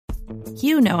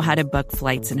You know how to book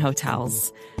flights and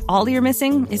hotels. All you're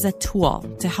missing is a tool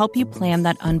to help you plan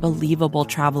that unbelievable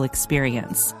travel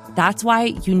experience. That's why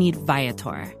you need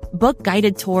Viator. Book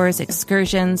guided tours,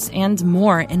 excursions, and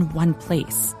more in one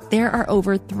place. There are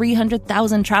over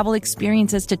 300,000 travel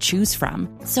experiences to choose from,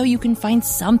 so you can find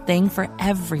something for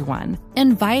everyone.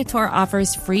 And Viator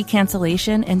offers free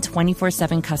cancellation and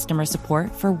 24/7 customer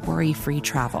support for worry-free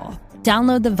travel.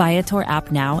 Download the Viator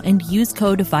app now and use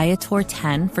code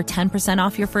Viator10 for 10%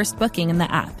 off your first booking in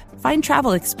the app. Find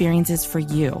travel experiences for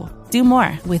you. Do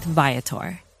more with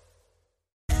Viator.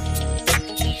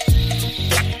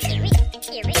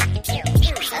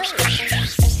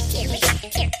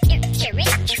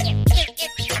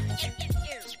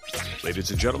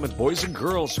 Ladies and gentlemen, boys and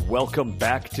girls, welcome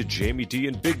back to Jamie D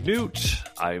and Big Newt.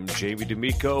 I'm Jamie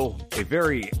D'Amico, a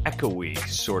very echoey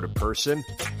sort of person,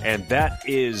 and that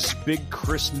is Big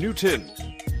Chris Newton.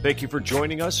 Thank you for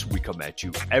joining us. We come at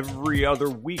you every other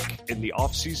week in the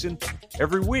off season,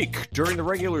 every week during the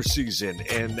regular season.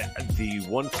 And the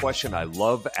one question I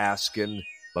love asking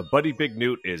my buddy Big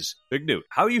Newt is, Big Newt,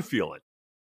 how you feeling?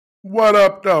 What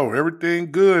up, though?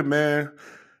 Everything good, man.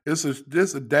 It's a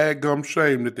dadgum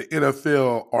shame that the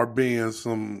NFL are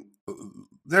being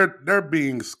they're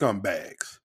being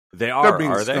scumbags. They are being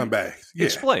they? Scumbags. Yeah.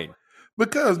 Explain.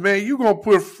 Because, man, you're going to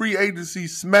put free agency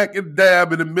smack and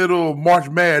dab in the middle of March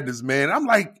Madness, man. I'm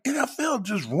like, NFL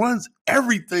just runs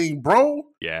everything, bro.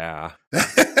 Yeah.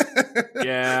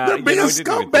 They're being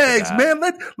scumbags, man.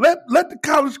 Let the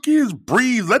college kids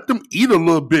breathe. Let them eat a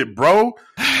little bit, bro.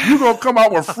 You're going to come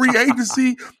out with free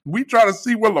agency. We try to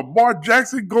see where Lamar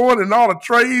Jackson going and all the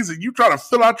trades, and you try to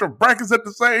fill out your brackets at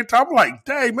the same time. I'm like,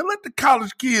 dang, man, let the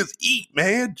college kids eat,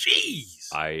 man.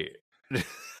 Jeez.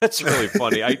 That's really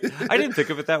funny. I didn't think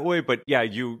of it that way, but yeah,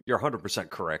 you're 100%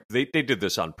 correct. They did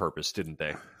this on purpose, didn't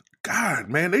they? God,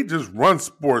 man, they just run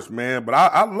sports, man. But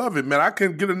I love it, man. I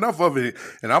couldn't get enough of it.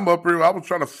 And I'm up here, I was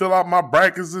trying to fill out my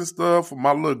brackets and stuff for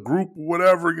my little group or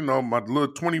whatever, my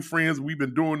little 20 friends. We've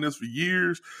been doing this for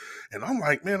years. And I'm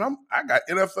like, man, I got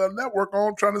NFL Network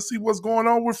on trying to see what's going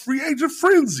on with free agent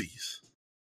frenzies.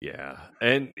 Yeah.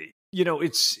 And,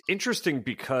 it's interesting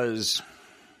because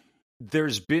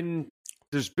there's been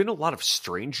a lot of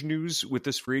strange news with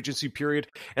this free agency period,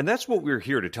 and that's what we're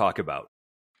here to talk about.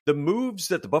 The moves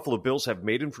that the Buffalo Bills have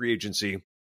made in free agency,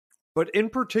 but in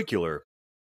particular,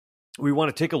 we want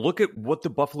to take a look at what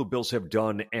the Buffalo Bills have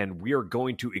done, and we are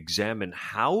going to examine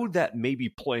how that may be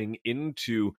playing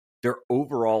into their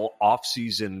overall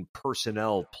offseason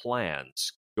personnel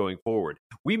plans going forward.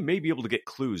 We may be able to get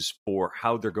clues for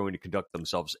how they're going to conduct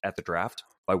themselves at the draft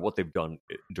by what they've done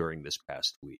during this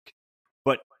past week.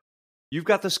 But you've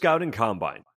got the scouting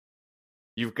combine.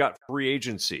 You've got free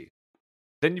agency.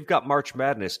 Then you've got March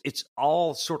Madness. It's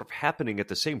all sort of happening at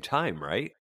the same time,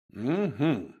 right?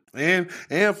 Mm-hmm.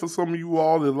 And for some of you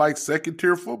all that like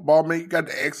second-tier football, man, you got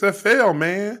the XFL,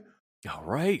 man. All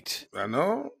right. I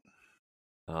know.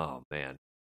 Oh, man.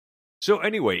 So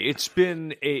anyway, it's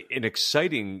been an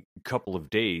exciting couple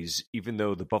of days, even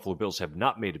though the Buffalo Bills have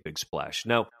not made a big splash.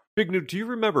 Now, Big Newt, do you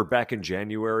remember back in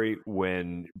January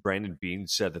when Brandon Beane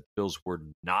said that the Bills were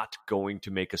not going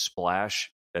to make a splash,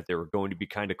 that they were going to be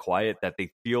kind of quiet, that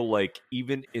they feel like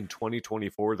even in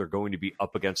 2024 they're going to be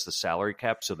up against the salary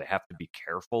cap, so they have to be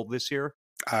careful this year?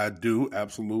 I do,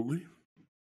 absolutely.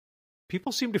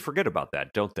 People seem to forget about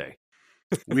that, don't they?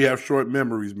 We have short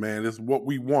memories, man. It's what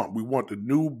we want. We want the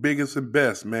new, biggest, and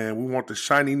best, man. We want the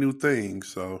shiny new thing,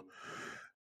 so...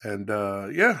 And,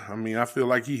 I feel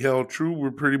like he held true.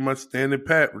 We're pretty much standing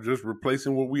pat. We're just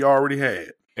replacing what we already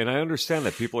had. And I understand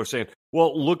that people are saying,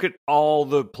 well, look at all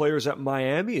the players that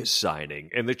Miami is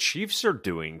signing. And the Chiefs are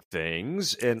doing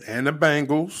things. And the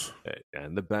Bengals.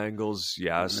 And the Bengals,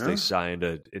 yes. Yeah. They signed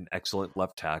an excellent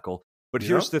left tackle. But Yep.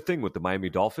 Here's the thing with the Miami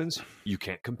Dolphins. You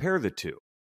can't compare the two.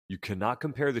 You cannot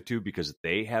compare the two because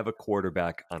they have a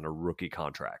quarterback on a rookie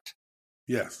contract.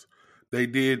 Yes. They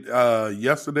did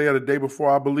yesterday or the day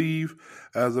before, I believe.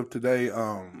 As of today,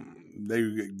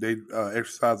 they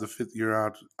exercised a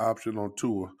 5th-year option on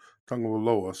Tua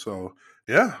Tagovailoa. So,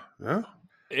 yeah.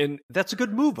 And that's a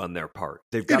good move on their part.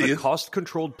 They've got a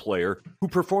cost-controlled player who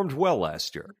performed well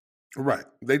last year. Right.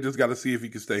 They just got to see if he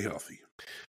can stay healthy.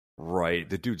 Right.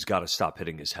 The dude's got to stop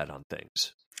hitting his head on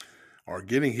things. Or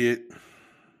getting hit.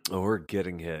 Or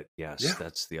getting hit. Yes, yeah.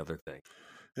 That's the other thing.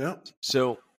 Yeah.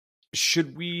 So...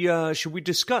 Should we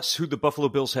discuss who the Buffalo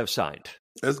Bills have signed?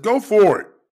 Let's go for it.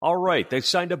 All right. They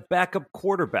signed a backup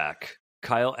quarterback,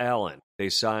 Kyle Allen. They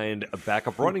signed a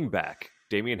backup running back,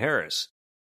 Damian Harris.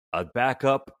 A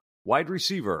backup wide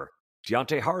receiver,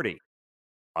 Deontay Hardy.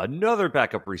 Another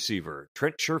backup receiver,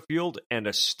 Trent Sherfield. And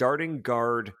a starting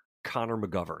guard, Connor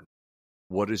McGovern.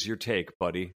 What is your take,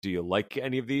 buddy? Do you like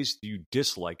any of these? Do you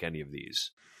dislike any of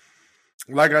these?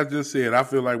 Like I just said, I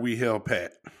feel like we held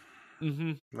pat.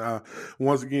 Mm-hmm.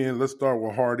 Once again, let's start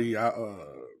with Hardy.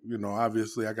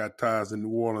 Obviously I got ties in New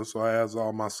Orleans, so I ask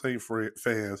all my Saint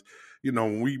fans,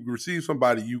 when we receive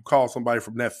somebody, you call somebody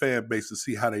from that fan base to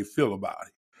see how they feel about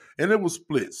it. And it was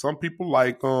split. Some people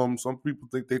like them. Some people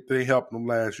think they helped them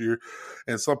last year.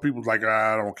 And some people's like,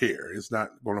 I don't care. It's not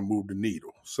going to move the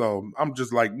needle. So I'm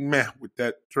just like, meh, with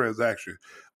that transaction.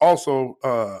 Also,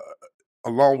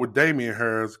 along with Damian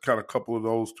Harris, kind of couple of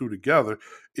those two together,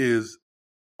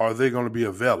 are they going to be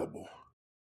available?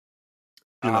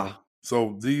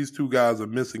 So these two guys are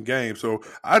missing games. So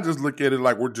I just look at it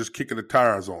like we're just kicking the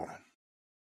tires on them.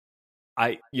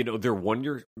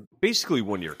 They're basically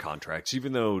 1 year contracts.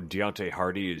 Even though Deontay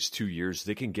Hardy is 2 years,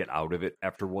 they can get out of it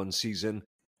after one season.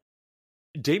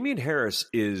 Damian Harris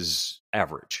is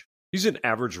average. He's an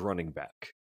average running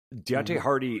back. Deontay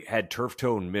Hardy had turf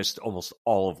toe and missed almost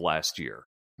all of last year.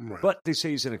 Right. But they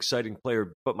say he's an exciting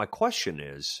player. But my question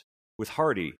is, with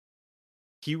Hardy,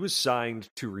 he was signed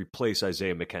to replace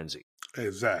Isaiah McKenzie.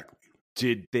 Exactly.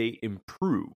 Did they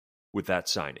improve with that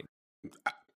signing?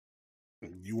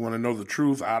 You want to know the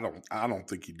truth? I don't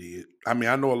think he did. I mean,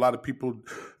 I know a lot of people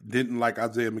didn't like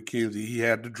Isaiah McKenzie. He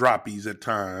had the droppies at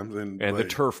times, and the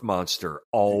turf monster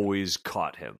always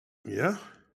caught him. Yeah.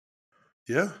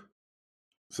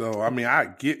 So I mean, I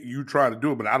get you trying to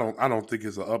do it, but I don't think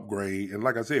it's an upgrade. And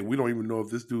like I said, we don't even know if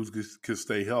this dude can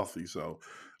stay healthy. So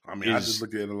I mean, I just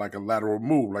look at it like a lateral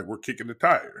move, like we're kicking the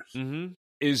tires. Mm-hmm.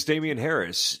 Is Damian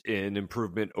Harris an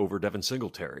improvement over Devin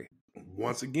Singletary?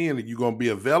 Once again, are you going to be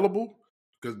available?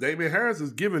 Because Damian Harris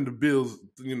is giving the Bills,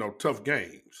 tough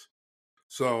games.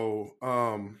 So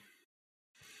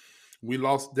we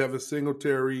lost Devin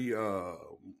Singletary,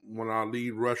 one of our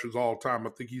lead rushers all time. I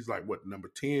think he's like,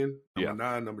 number 10? Number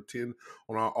 9, number 10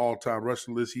 on our all-time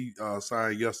rushing list. He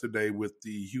signed yesterday with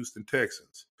the Houston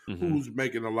Texans, who's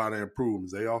making a lot of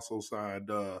improvements. They also signed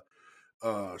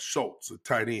Schultz, a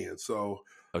tight end. So,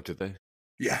 did they?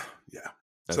 Yeah.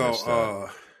 So,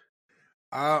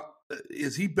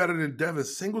 is he better than Devin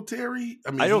Singletary?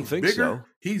 I mean, I don't think so.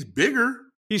 He's bigger.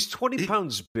 He's 20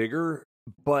 pounds bigger,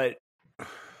 but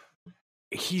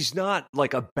he's not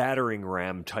like a battering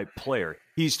ram type player.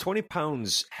 He's 20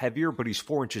 pounds heavier, but he's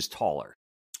 4 inches taller.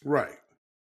 Right.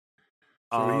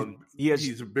 So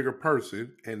he's a bigger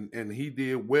person, and he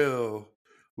did well,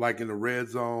 like in the red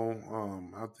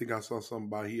zone. I think I saw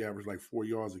somebody, he averaged like 4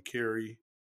 yards a carry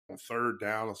on third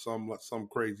down or some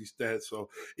crazy stat. So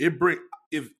if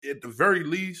at the very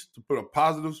least, to put a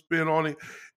positive spin on it,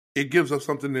 it gives us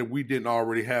something that we didn't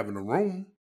already have in the room.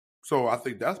 So I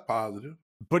think that's positive.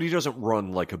 But he doesn't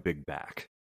run like a big back.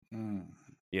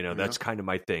 That's kind of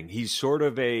my thing. He's sort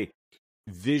of a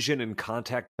vision and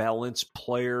contact balance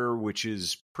player, which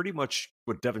is pretty much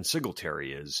what Devin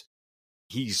Singletary is.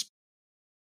 He's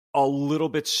a little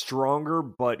bit stronger,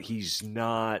 but he's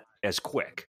not as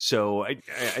quick. So I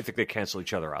think they cancel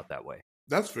each other out that way.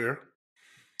 That's fair.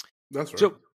 That's right.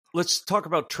 So let's talk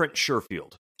about Trent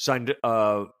Sherfield. Signed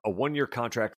a 1 year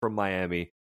contract from Miami.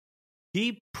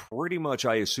 He pretty much,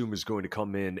 I assume, is going to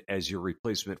come in as your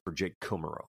replacement for Jake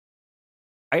Kummerow.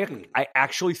 I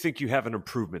actually think you have an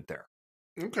improvement there.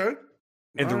 Okay.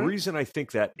 And the reason I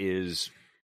think that is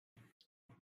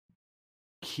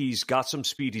he's got some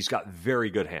speed. He's got very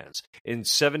good hands. In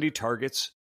 70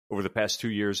 targets over the past 2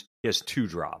 years, he has 2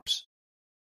 drops.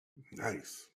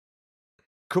 Nice.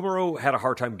 Kummerow had a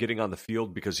hard time getting on the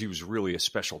field because he was really a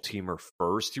special teamer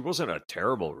first. He wasn't a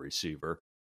terrible receiver,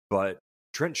 but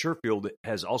Trent Sherfield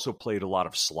has also played a lot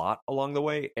of slot along the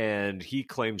way, and he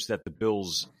claims that the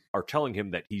Bills are telling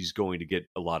him that he's going to get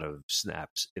a lot of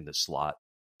snaps in the slot.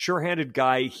 Sure-handed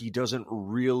guy, he doesn't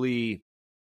really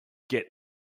get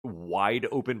wide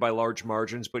open by large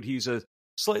margins, but he's a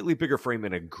slightly bigger frame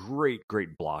and a great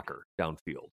blocker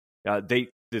downfield.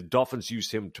 The Dolphins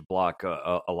used him to block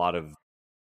a lot of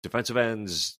defensive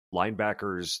ends,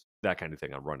 linebackers, that kind of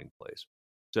thing on running plays.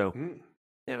 So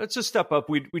it's a step up.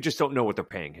 We just don't know what they're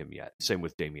paying him yet. Same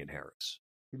with Damian Harris.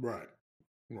 Right.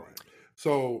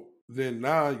 So then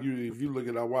now if you look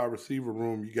at our wide receiver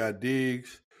room, you got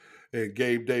Diggs and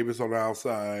Gabe Davis on the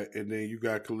outside, and then you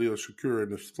got Khalil Shakur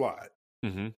in the slot.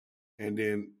 Mm-hmm. And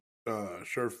then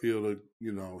Sherfield,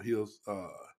 he'll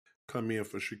come in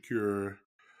for Shakur.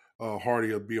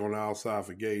 Hardy will be on the outside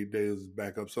for Gabe Davis'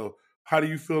 backup. So how do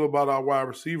you feel about our wide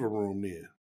receiver room then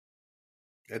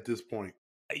at this point?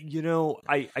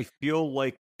 I feel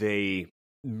like they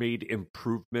made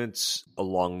improvements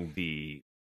along the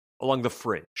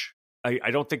fringe.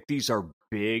 I don't think these are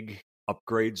big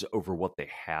upgrades over what they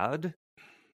had,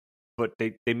 but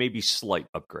they may be slight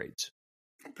upgrades.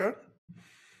 Okay.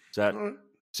 Does that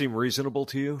seem reasonable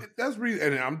to you? That's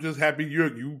and I'm just happy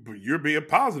you're being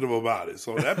positive about it.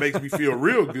 So that makes me feel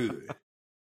real good.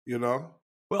 You know.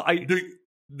 Well,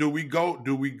 do we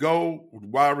go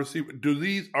wide receiver?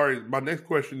 My next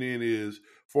question then is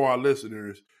for our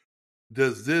listeners: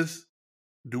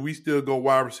 do we still go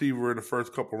wide receiver in the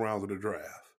first couple rounds of the draft?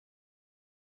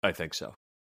 I think so.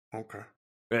 Okay.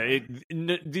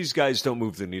 These guys don't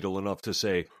move the needle enough to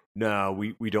say, no,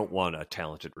 we don't want a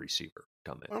talented receiver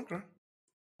come in. Okay.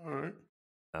 All right.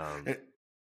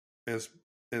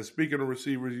 And speaking of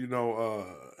receivers,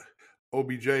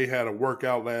 OBJ had a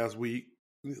workout last week.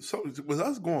 So with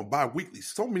us going bi-weekly,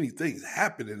 so many things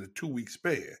happen in a 2-week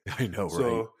span. I know, right?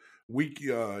 So we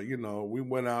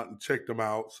went out and checked them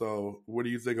out. So what do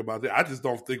you think about that? I just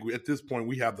don't think at this point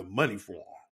we have the money for them.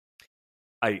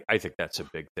 I think that's a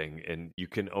big thing. And you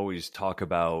can always talk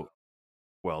about,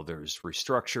 well, there's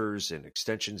restructures and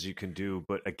extensions you can do.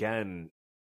 But again,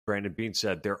 Brandon Beane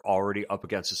said they're already up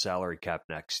against a salary cap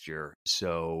next year.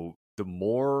 So the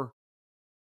more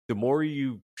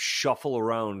you shuffle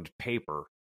around paper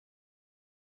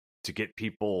to get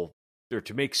people or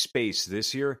to make space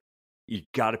this year, you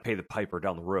got to pay the piper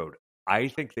down the road. I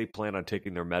think they plan on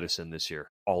taking their medicine this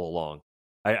year all along.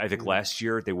 I think last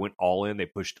year they went all in. They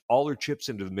pushed all their chips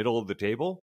into the middle of the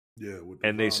table. Yeah,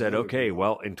 and they said, okay,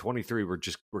 well, in 23, we're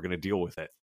going to deal with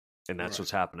it. And that's what's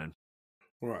happening.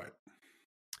 Right.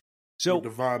 So with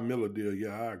the Von Miller deal,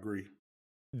 yeah, I agree.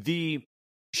 The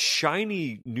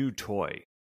shiny new toy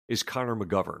is Connor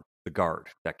McGovern, the guard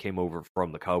that came over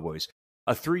from the Cowboys.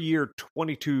 A 3-year,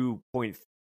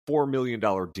 $22.4 million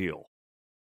deal.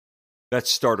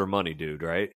 That's starter money, dude,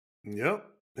 right? Yep.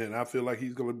 And I feel like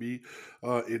he's going to be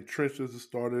entrenched as a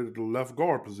starter at the left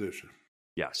guard position.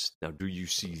 Yes. Now, do you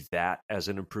see that as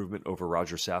an improvement over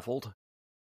Roger Saffold?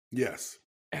 Yes.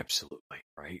 Absolutely,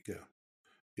 right?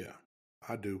 Yeah,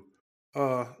 I do.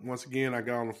 Once again, I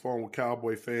got on the phone with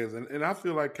Cowboy fans, and I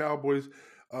feel like Cowboys,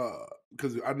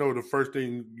 because I know the first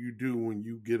thing you do when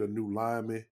you get a new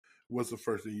lineman, what's the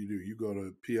first thing you do? You go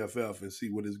to PFF and see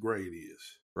what his grade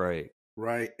is. Right.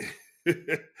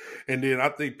 And then I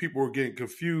think people are getting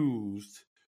confused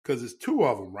because it's 2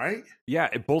 of them, right? Yeah,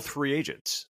 and both free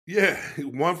agents. Yeah,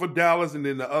 one for Dallas and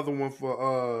then the other one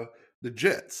for the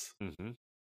Jets. Mm-hmm.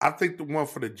 I think the one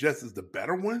for the Jets is the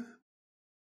better one.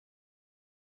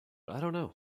 I don't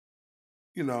know.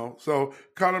 So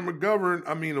Connor McGovern,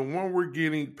 I mean, the one we're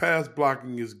getting, pass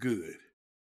blocking is good.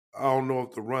 I don't know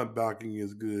if the run blocking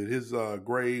is good. His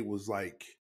grade was like,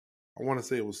 I want to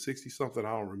say it was 60-something.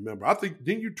 I don't remember. I think,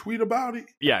 didn't you tweet about it?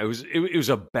 Yeah, it was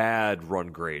a bad run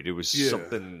grade. It was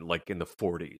something like in the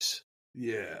 40s.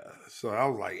 Yeah. So I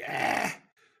was like,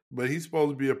 But he's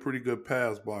supposed to be a pretty good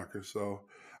pass blocker. So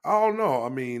I don't know. I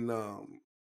mean,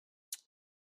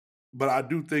 but I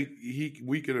do think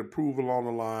we can improve along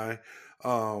the line.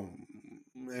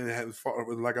 And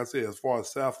like I said, as far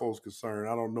as Saffold's concerned,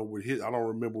 I don't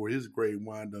remember what his grade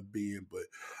wound up being, but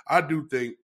I do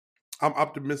think I'm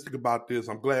optimistic about this.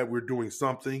 I'm glad we're doing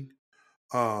something.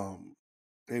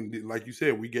 And like you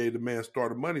said, we gave the man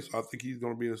starter money, so I think he's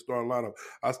going to be in the starting lineup.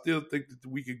 I still think that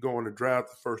we could go in the draft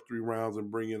the first 3 rounds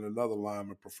and bring in another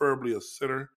lineman, preferably a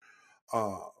center.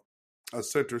 A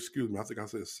center, excuse me. I think I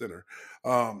said center.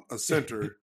 A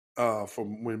center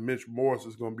from when Mitch Morse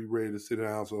is going to be ready to sit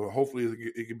down. So hopefully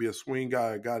it could be a swing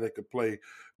guy, a guy that could play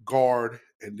guard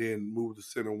and then move to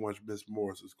center once Mitch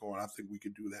Morse is gone. I think we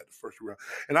could do that the first round.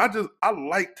 And I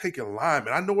like taking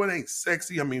linemen. I know it ain't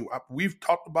sexy. I mean, we've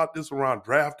talked about this around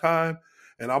draft time,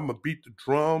 and I'm going to beat the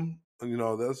drum.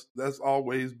 That's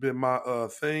always been my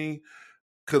thing.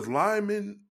 Because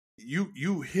linemen,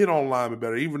 you hit on linemen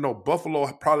better, even though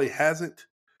Buffalo probably hasn't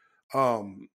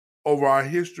over our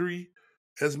history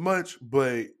as much,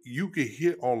 but you can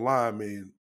hit on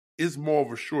linemen. It's more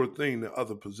of a sure thing than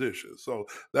other positions. So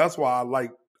that's why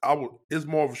it's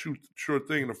more of a sure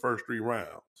thing in the first 3 rounds.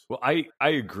 Well, I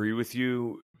agree with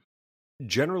you.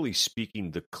 Generally speaking,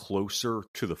 the closer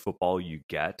to the football you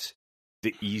get,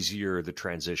 the easier the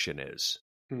transition is.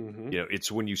 Mm-hmm.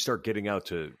 It's when you start getting out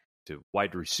to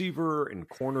wide receiver and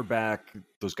cornerback,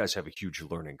 those guys have a huge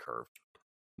learning curve.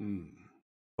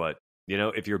 But,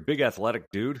 if you're a big athletic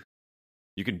dude,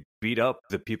 you can beat up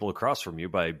the people across from you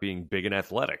by being big and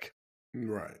athletic.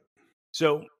 Right.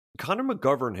 So Connor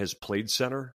McGovern has played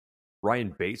center.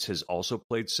 Ryan Bates has also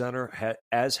played center,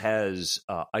 as has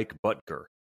Ike Butker,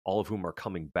 all of whom are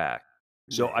coming back.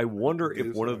 So I wonder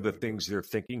if one of the things they're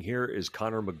thinking here is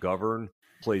Connor McGovern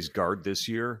plays guard this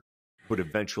year, but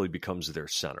eventually becomes their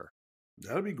center.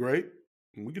 That'd be great.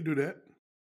 We could do that.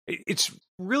 It's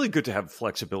really good to have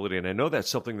flexibility, and I know that's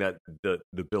something that the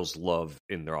Bills love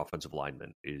in their offensive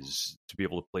linemen is to be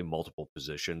able to play multiple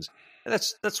positions, and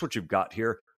that's what you've got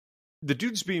here. The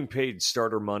dude's being paid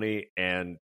starter money,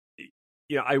 and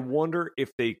I wonder if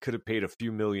they could have paid a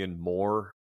few million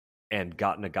more and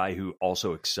gotten a guy who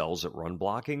also excels at run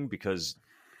blocking, because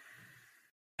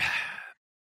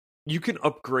you can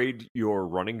upgrade your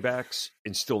running backs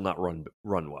and still not run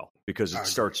well, because it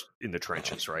starts in the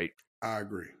trenches, right? I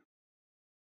agree.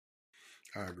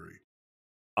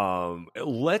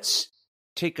 Let's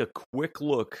take a quick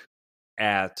look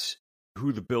at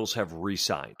who the Bills have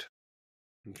re-signed.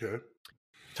 Okay.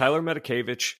 Tyler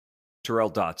Medikevich,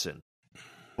 Terrell Dotson,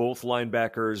 both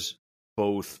linebackers,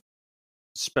 both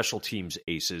special teams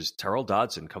aces. Terrell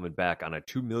Dotson coming back on a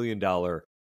 $2 million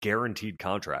guaranteed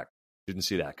contract. Didn't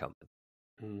see that coming.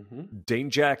 Mm-hmm. Dane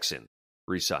Jackson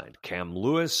re-signed. Cam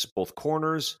Lewis, both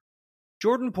corners.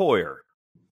 Jordan Poyer,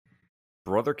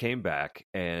 brother, came back,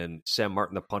 and Sam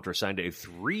Martin, the punter, signed a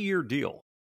 3-year deal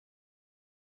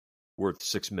worth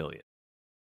 $6 million.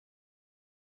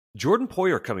 Jordan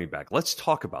Poyer coming back. Let's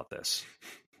talk about this.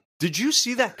 Did you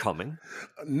see that coming?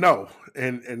 No.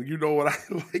 And you know what I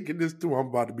like in this too? I'm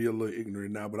about to be a little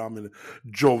ignorant now, but I'm in a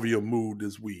jovial mood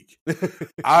this week.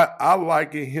 I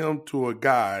liken him to a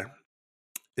guy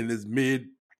in his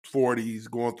mid-40s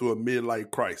going through a midlife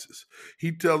crisis.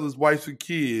 He tells his wife and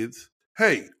kids,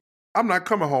 hey, I'm not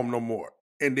coming home no more.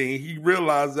 And then he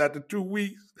realized after 2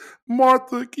 weeks,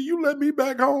 Martha, can you let me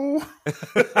back home?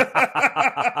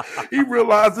 He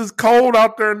realized it's cold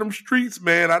out there in them streets,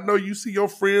 man. I know you see your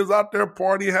friends out there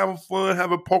partying, having fun,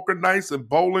 having poker nights and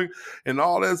bowling and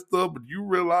all that stuff, but you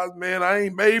realize, man, I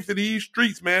ain't made for these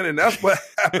streets, man. And that's what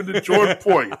happened to Jordan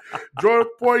Poyer.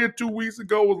 Jordan Poyer 2 weeks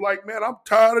ago was like, man, I'm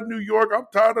tired of New York. I'm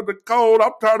tired of the cold.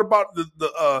 I'm tired about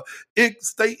the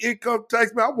state income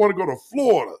tax, man. I want to go to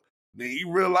Florida. Then he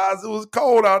realized it was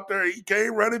cold out there. He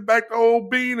came running back to old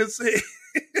Bean and said,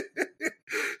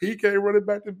 he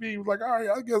was like, all right,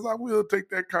 I guess I will take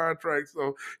that contract.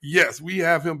 So, yes, we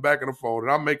have him back in the fold.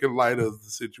 And I'm making light of the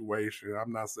situation.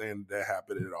 I'm not saying that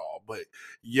happened at all. But,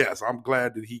 yes, I'm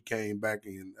glad that he came back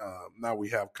in. Now we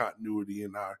have continuity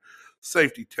in our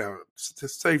safety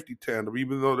tandem.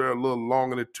 Even though they're a little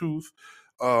long in the tooth,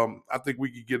 I think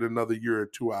we could get another year or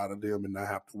two out of them and not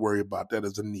have to worry about that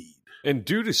as a need. And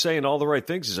dude is saying all the right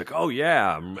things. He's like, oh,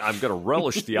 yeah, I'm going to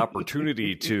relish the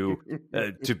opportunity to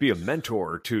be a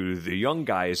mentor to the young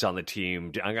guys on the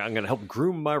team. I'm going to help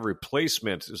groom my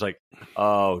replacement. It's like,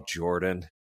 oh, Jordan.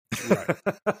 Right.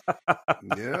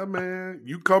 Yeah, man.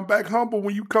 You come back humble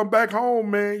when you come back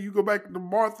home, man. You go back to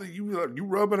Martha, you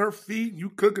rubbing her feet, you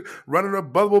cooking, running her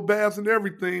bubble baths and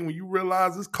everything. When you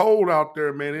realize it's cold out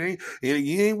there, man, it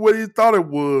ain't what he thought it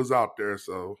was out there.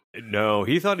 So no,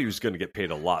 he thought he was going to get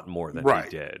paid a lot more than he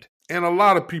did. And a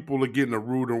lot of people are getting a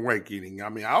rude awakening. I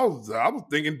mean, I was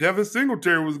thinking Devin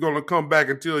Singletary was going to come back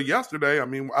until yesterday. I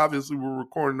mean, obviously we're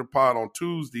recording the pod on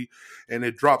Tuesday, and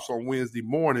it drops on Wednesday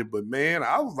morning. But man,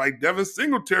 I was like, Devin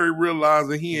Singletary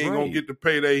realizing he ain't going to get the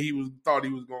payday thought he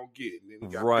was going to get, and then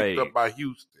he got picked up by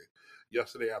Houston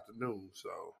yesterday afternoon. So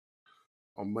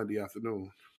on Monday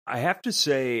afternoon. I have to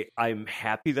say, I'm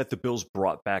happy that the Bills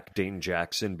brought back Dane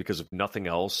Jackson because, if nothing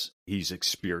else, he's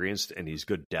experienced and he's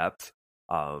good depth.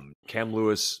 Cam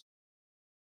Lewis,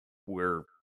 we're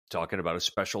talking about a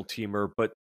special teamer,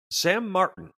 but Sam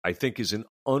Martin, I think, is an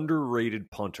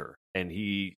underrated punter, and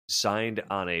he signed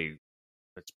on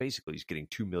that's basically he's getting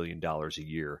 $2 million a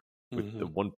year with the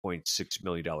 $1.6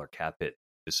 million cap hit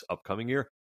this upcoming year.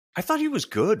 I thought he was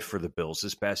good for the Bills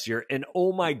this past year, and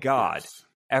oh my God,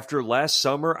 after last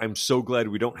summer, I'm so glad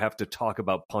we don't have to talk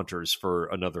about punters for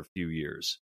another few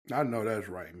years. I know that's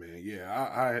right, man. Yeah,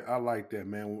 I like that,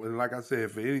 man. And like I said,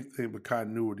 for anything but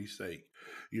continuity's sake,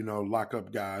 lock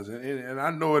up guys. And I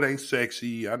know it ain't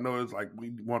sexy. I know it's like we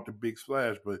want the big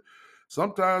splash, but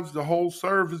sometimes the whole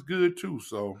serve is good too.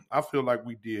 So I feel like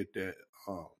we did that.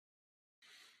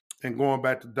 And going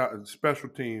back to special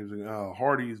teams, and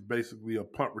Hardy is basically a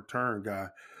punt return guy.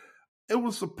 It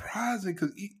was surprising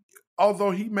because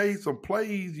although he made some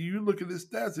plays, you look at his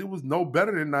stats, it was no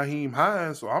better than Nyheim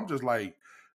Hines. So I'm just like,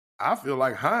 I feel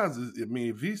like Hines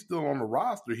if he's still on the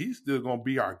roster, he's still going to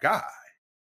be our guy.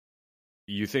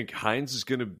 You think Hines is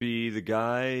going to be the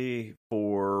guy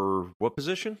for what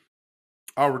position?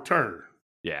 Our return.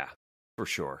 Yeah, for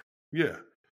sure. Yeah.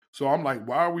 So I'm like,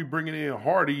 why are we bringing in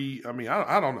Hardy? I mean,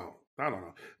 I don't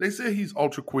know. They say he's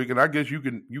ultra quick, and I guess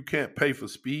you can't pay for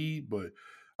speed, but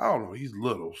I don't know. He's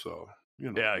little, so,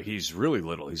 Yeah, he's really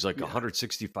little. He's like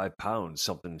 165 pounds,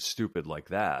 something stupid like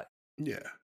that. Yeah.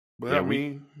 But I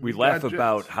mean, we laugh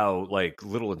about how like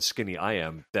little and skinny I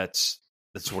am. That's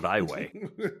That's what I weigh.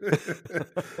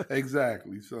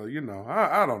 Exactly. So,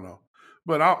 I don't know.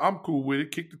 But I'm cool with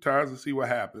it. Kick the tires and see what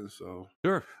happens. So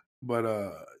Sure. But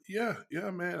yeah,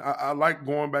 man. I like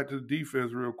going back to the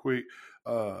defense real quick.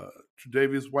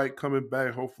 Tre'Davious White coming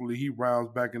back. Hopefully he rounds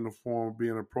back in the form of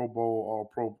being a Pro Bowl,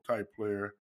 All-Pro type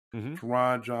player. Mm-hmm.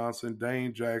 Teron Johnson,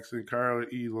 Dane Jackson, Kyler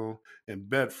Elam, and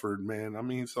Bedford, man. I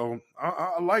mean, so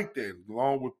I like that.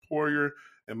 Along with Poyer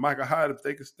and Micah Hyde, if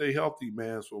they can stay healthy,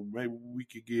 man. So maybe we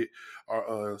could get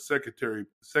our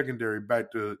secondary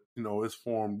back to its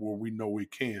form where we know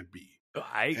it can be.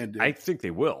 I think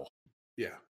they will.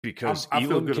 Yeah. Because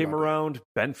Elam came around.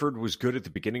 Benford was good at the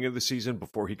beginning of the season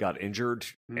before he got injured.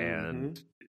 Mm-hmm. And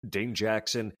Dane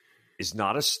Jackson is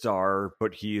not a star,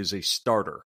 but he is a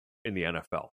starter in the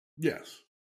NFL. Yes.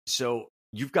 So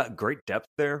you've got great depth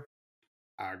there.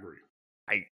 I agree.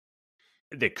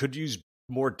 They could use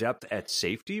more depth at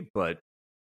safety, but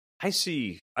I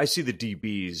see the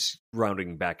DBs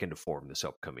rounding back into form this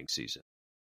upcoming season.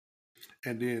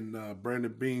 And then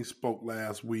Brandon Beane spoke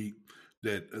last week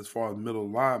that as far as middle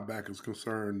linebacker is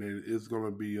concerned, that it's going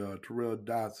to be Terrell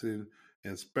Dodson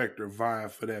and Spector vying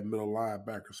for that middle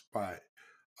linebacker spot.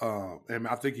 And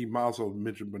I think he also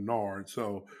mentioned Bernard.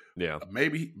 So yeah,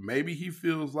 maybe he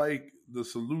feels like the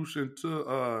solution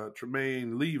to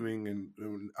Tremaine leaving, and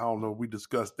I don't know. We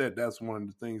discussed that. That's one of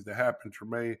the things that happened.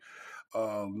 Tremaine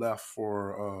left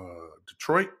for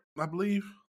Detroit, I believe.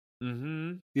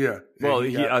 Mm-hmm. Yeah.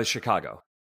 Well, Chicago.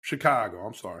 Chicago.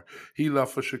 I'm sorry. He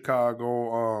left for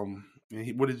Chicago.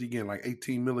 And what is he getting? Like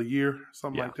 $18 million a year,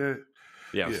 something like that.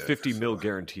 Yeah, $50 million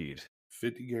guaranteed.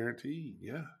 50 guaranteed.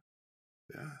 Yeah.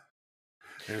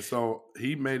 And so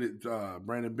he made it.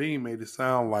 Brandon Beane made it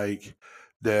sound like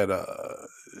that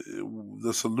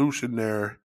the solution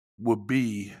there would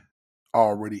be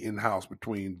already in house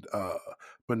between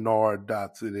Bernard,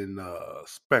 Dotson, and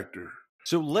Spector.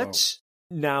 So let's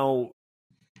now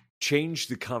change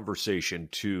the conversation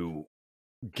to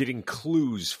getting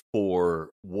clues for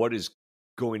what is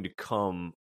going to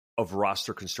come of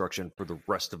roster construction for the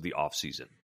rest of the offseason.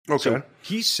 Okay. So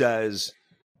he says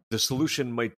the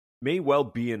solution may well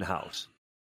be in-house.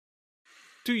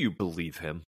 Do you believe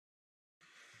him?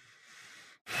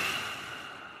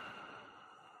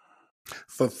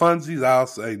 For funsies, I'll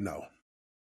say no.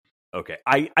 Okay.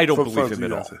 I don't believe him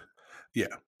at all.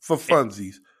 For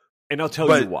funsies. And I'll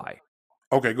tell you why.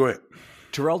 Okay, go ahead.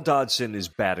 Terrell Dodson is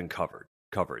bad in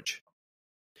coverage.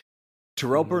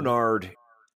 Terrell Bernard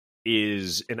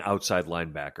is an outside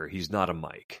linebacker. He's not a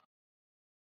Mike.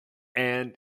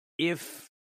 And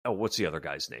what's the other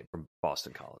guy's name from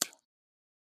Boston College?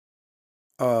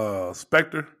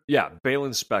 Spector? Yeah,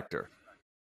 Balin Spector.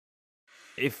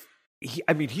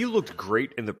 He looked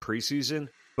great in the preseason,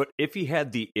 but if he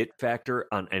had the it factor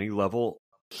on any level,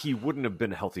 he wouldn't have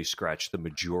been a healthy scratch the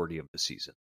majority of the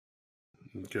season.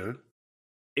 Okay.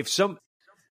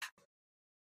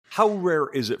 How rare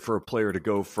is it for a player to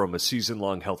go from a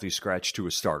season-long healthy scratch to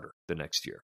a starter the next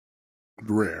year?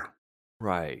 Rare.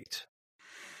 Right.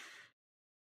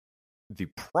 The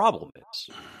problem is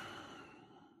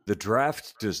the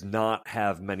draft does not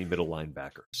have many middle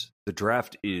linebackers. The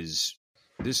draft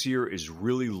this year is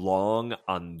really long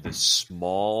on the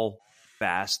small,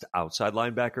 fast outside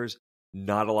linebackers.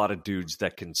 Not a lot of dudes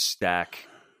that can stack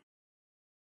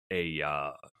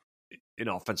an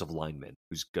offensive lineman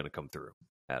who's going to come through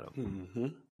at him. Mm-hmm.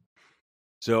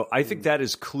 So I think that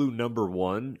is clue number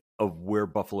one of where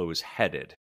Buffalo is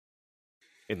headed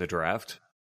in the draft.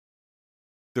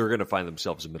 They're going to find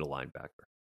themselves a middle linebacker.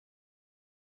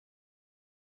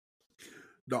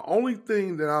 The only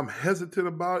thing that I'm hesitant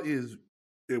about is,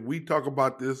 if we talk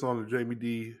about this on the Jamie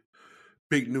D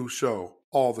Big News show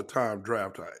all the time,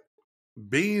 draft time.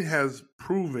 Beane has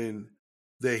proven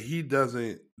that he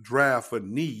doesn't draft for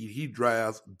need; he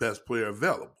drafts best player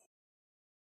available.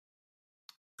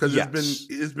 Because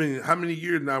it's been how many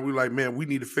years now? We're like, man, we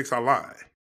need to fix our line.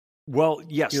 Well,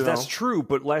 yes, that's true.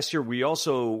 But last year we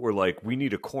also were like, we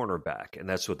need a cornerback, and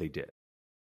that's what they did.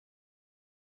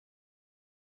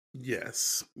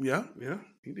 Yes, yeah,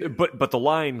 he did. But the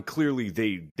line, clearly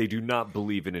they do not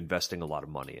believe in investing a lot of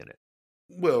money in it.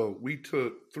 Well, we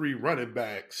took 3 running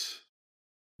backs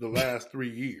the last 3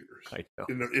 years. I know.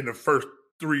 In the first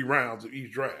 3 rounds of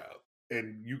each draft,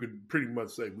 and you could pretty much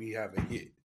say we haven't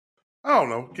hit. I don't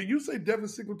know. Can you say Devin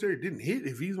Singletary didn't hit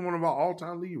if he's one of our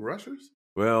all-time lead rushers?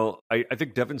 Well, I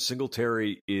think Devin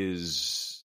Singletary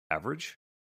is average.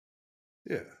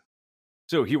 Yeah.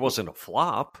 So he wasn't a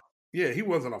flop. Yeah, he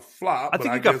wasn't a flop. I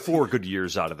think you got 4 good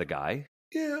years out of the guy.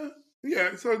 Yeah.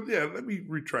 So, let me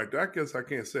retract that. I guess I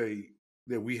can't say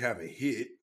that we haven't hit.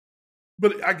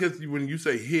 But I guess when you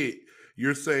say hit,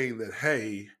 you're saying that,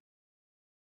 hey,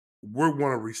 we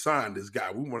want to resign this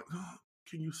guy. We want.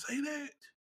 Can you say that?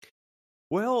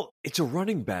 Well, it's a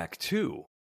running back too.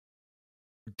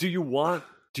 Do you want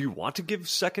to give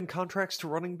second contracts to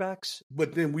running backs?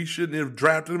 But then we shouldn't have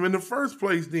drafted him in the first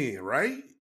place then, right?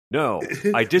 No,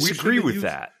 I disagree with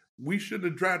that. We shouldn't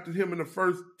have drafted him in the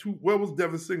first two. What was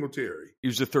Devin Singletary? He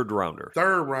was a third rounder.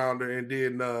 And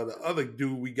then the other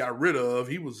dude we got rid of,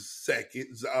 he was second.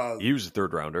 He was a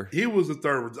third rounder. He was a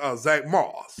third. Zach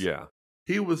Moss. Yeah,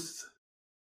 he was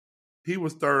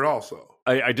third also.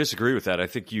 I disagree with that. I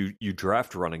think you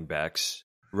draft running backs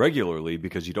regularly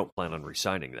because you don't plan on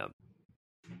re-signing them.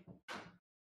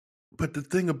 But the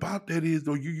thing about that is,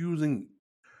 though, you're using.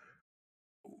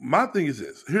 My thing is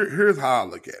this. Here's how I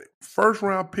look at it. First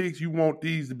round picks, you want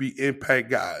these to be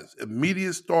impact guys,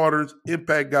 immediate starters,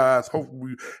 impact guys.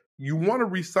 Hopefully, you want to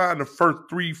re-sign the first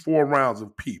 3-4 rounds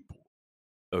of people.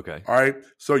 Okay. All right.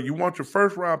 So you want your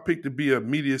first round pick to be an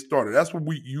immediate starter. That's what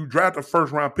you draft a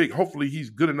first round pick. Hopefully, he's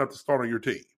good enough to start on your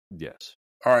team. Yes.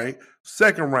 All right.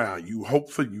 Second round, you hope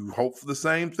for the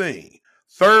same thing.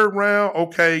 Third round,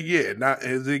 okay, yeah. Not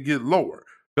as it get lower.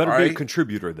 Better be a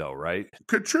contributor, though, right?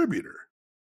 Contributor.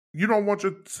 You don't want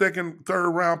your second, third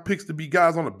round picks to be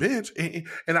guys on the bench.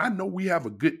 And I know we have a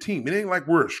good team. It ain't like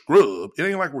we're a scrub. It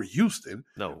ain't like we're Houston.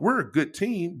 No. We're a good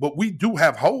team, but we do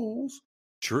have holes.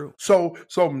 True. So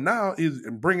now is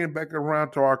bringing back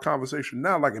around to our conversation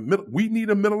now, like we need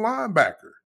a middle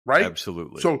linebacker, right?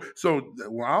 Absolutely. So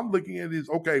what I'm looking at is,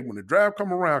 okay, when the draft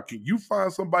come around, can you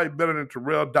find somebody better than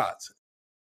Terrell Dotson?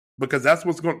 Because that's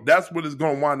what is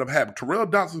going to wind up happening. Terrell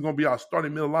Dotson is going to be our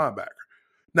starting middle linebacker.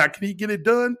 Now, can he get it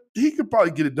done? He could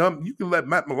probably get it done. You can let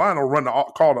Matt Milano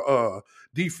call the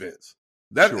defense.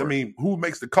 Sure. I mean, who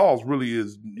makes the calls really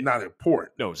is not important.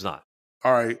 No, it's not.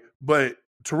 All right, but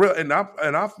Terrell and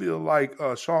I feel like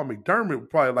Sean McDermott would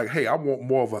probably like, hey, I want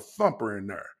more of a thumper in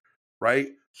there, right?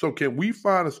 So can we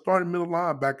find a starting middle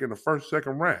linebacker in the first,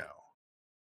 second round?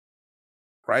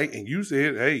 Right? And you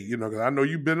said, hey, because I know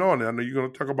you've been on it. I know you're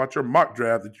going to talk about your mock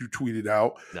draft that you tweeted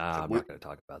out. Nah, I'm not going to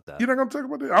talk about that. You're not going to talk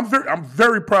about that? I'm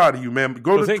very proud of you, man.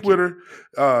 Go to Twitter,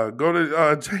 go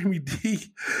to Jamie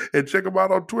D and check him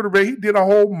out on Twitter, man. He did a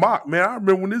whole mock, man. I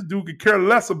remember when this dude could care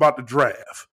less about the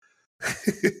draft.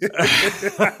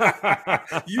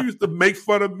 You used to make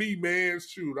fun of me, man.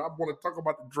 Shoot, I want to talk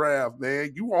about the draft,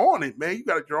 man. You on it, man. You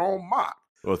got your own mock.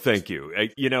 Well, thank you.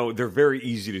 They're very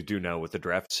easy to do now with the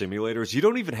draft simulators. You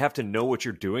don't even have to know what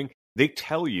you're doing. They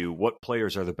tell you what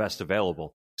players are the best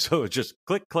available. So just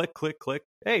click, click, click, click.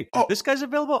 Hey, this guy's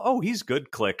available? Oh, he's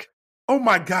good. Click. Oh,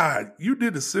 my God. You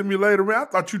did a simulator, man. I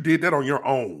thought you did that on your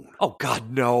own. Oh, God,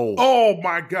 no. Oh,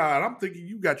 my God. I'm thinking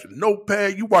you got your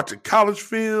notepad. You watching college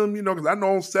film, because I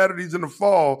know on Saturdays in the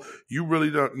fall, you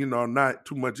really don't, not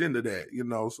too much into that,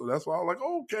 So that's why I was like,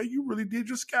 okay, you really did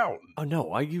your scouting. Oh,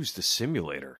 no, I used the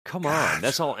simulator. Come on.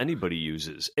 That's all anybody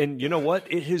uses. And you know what?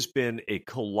 It has been a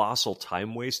colossal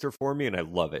time waster for me, and I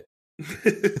love it.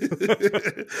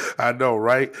 I know,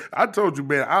 right? I told you,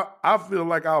 man, I feel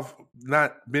like I've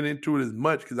not been into it as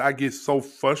much because I get so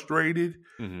frustrated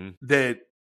that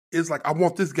it's like, I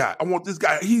want this guy.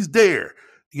 He's there,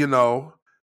 and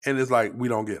it's like, we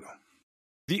don't get him.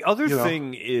 The other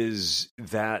thing is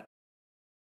that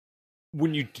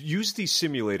when you use these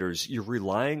simulators, you're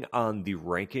relying on the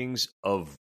rankings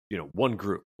of, one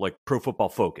group, like Pro Football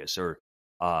Focus or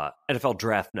NFL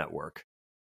Draft Network.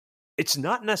 It's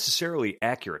not necessarily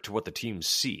accurate to what the teams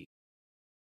see.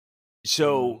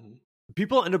 So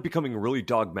people end up becoming really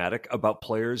dogmatic about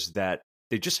players that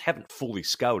they just haven't fully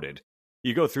scouted.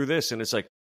 You go through this and it's like,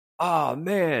 oh,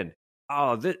 man,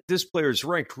 this player's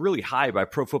ranked really high by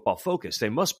Pro Football Focus. They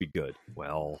must be good.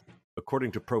 Well,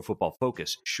 according to Pro Football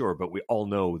Focus, sure, but we all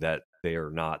know that they are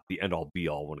not the end-all,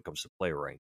 be-all when it comes to player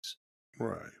rankings.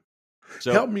 Right.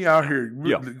 So, help me out here.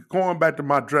 Yeah. Going back to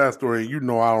my draft story, I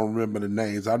don't remember the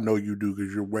names. I know you do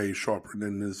because you're way sharper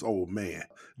than this old man.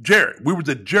 Jared. We was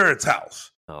at Jared's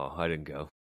house. Oh, I didn't go.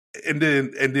 And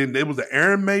then it was an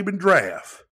Aaron Maben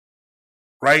draft,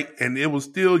 right? And it was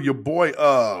still your boy.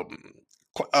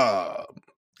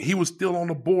 He was still on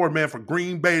the board, man, for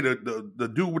Green Bay.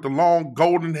 The dude with the long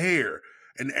golden hair,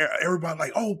 and everybody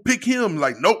like, oh, pick him.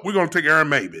 Like, nope, we're gonna take Aaron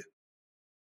Maben.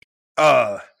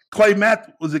 Was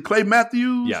it Clay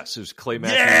Matthews? Yes, it was Clay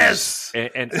Matthews. Yes!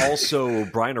 And also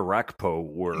Brian Arakpo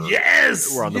were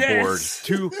on the board.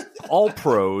 Two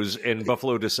all-pros, and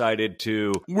Buffalo decided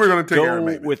to we're going to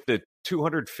go with the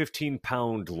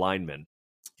 215-pound lineman.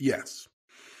 Yes.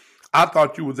 I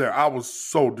thought you were there. I was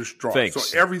so distraught. Thanks,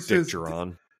 so ever since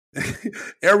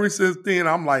then,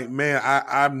 I'm like, man,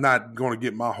 I'm not going to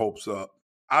get my hopes up.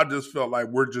 I just felt like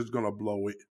we're just going to blow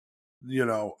it.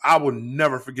 I will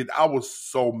never forget. I was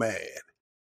so mad.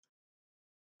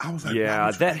 I was like,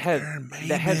 yeah, that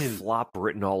had flop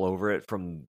written all over it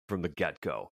from the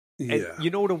get-go. Yeah. And you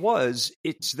know what it was?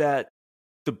 It's that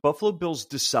the Buffalo Bills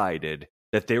decided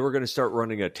that they were going to start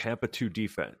running a Tampa 2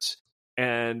 defense.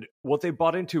 And what they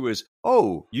bought into is,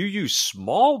 you use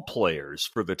small players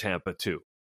for the Tampa 2.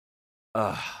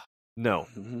 No.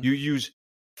 Mm-hmm. You use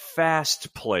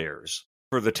fast players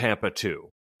for the Tampa 2.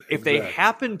 If they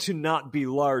happen to not be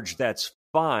large, that's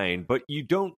fine, but you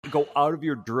don't go out of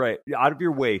your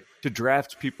way to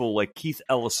draft people like Keith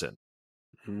Ellison,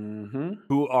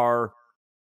 who are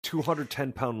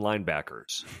 210-pound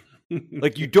linebackers.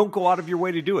 Like, you don't go out of your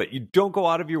way to do it. You don't go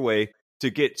out of your way to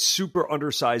get super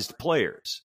undersized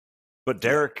players. But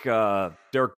Derek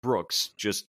Brooks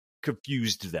just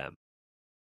confused them.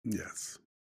 Yes.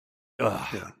 Ugh.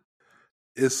 Yeah.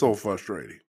 It's so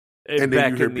frustrating. And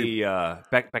back in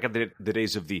the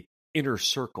days of the inner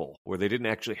circle, where they didn't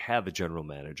actually have a general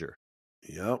manager.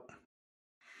 Yep.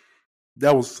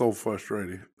 That was so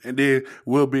frustrating. And then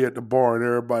we'll be at the bar and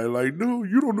everybody like, no,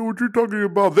 you don't know what you're talking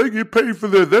about. They get paid for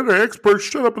that. They're the experts.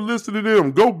 Shut up and listen to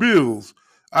them. Go Bills.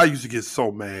 I used to get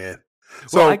so mad.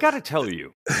 Well, I got to tell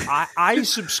you, I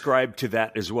subscribe to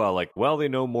that as well. Like, well, they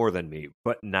know more than me.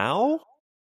 But now,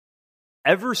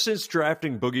 ever since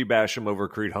drafting Boogie Basham over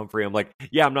Creed Humphrey, I'm like,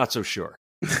 yeah, I'm not so sure.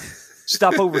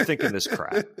 Stop overthinking this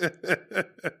crap.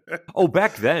 Oh,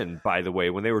 back then, by the way,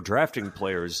 when they were drafting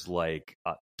players like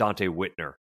Dante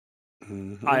Whitner,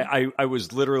 I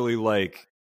was literally like,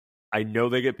 I know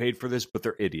they get paid for this, but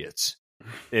they're idiots.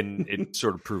 And it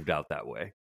sort of proved out that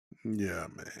way. Yeah,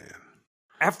 man.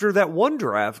 After that one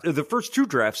draft, the first 2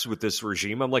 drafts with this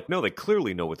regime, I'm like, no, they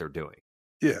clearly know what they're doing.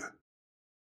 Yeah.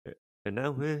 And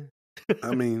now,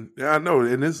 I mean, I know.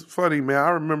 And it's funny, man. I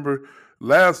remember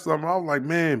last summer, I was like,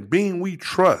 man, Bean, we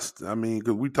trust. I mean,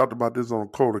 because we talked about this on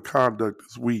Code of Conduct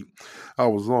this week. I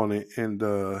was on it. And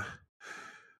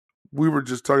we were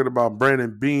just talking about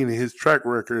Brandon Bean and his track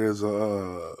record as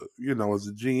a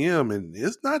GM. And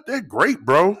it's not that great,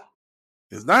 bro.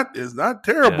 It's not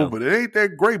terrible, but it ain't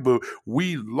that great. But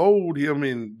we load him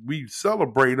and we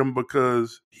celebrate him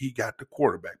because he got the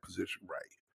quarterback position right.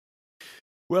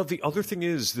 Well, the other thing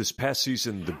is, this past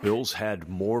season, the Bills had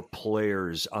more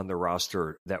players on the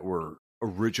roster that were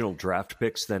original draft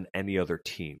picks than any other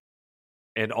team.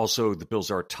 And also, the Bills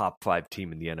are a top 5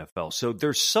 team in the NFL. So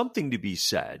there's something to be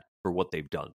said for what they've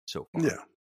done so far.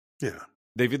 Yeah.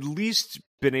 They've at least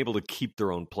been able to keep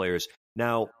their own players.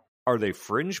 Now, are they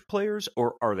fringe players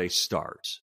or are they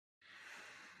stars?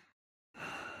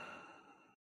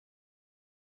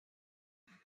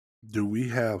 Do we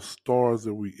have stars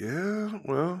that we? Yeah,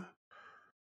 well,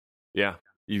 yeah.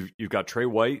 You've got Trey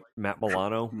White, Matt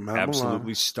Milano,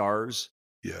 absolutely stars.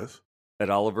 Yes.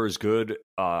 Ed Oliver is good.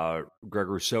 Greg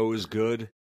Rousseau is good.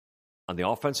 On the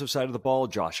offensive side of the ball,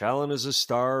 Josh Allen is a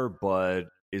star, but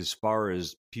as far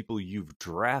as people you've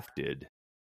drafted,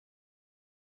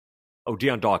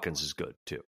 Deion Dawkins is good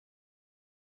too.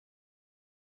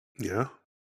 Yeah.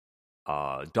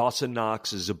 Dawson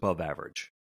Knox is above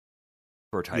average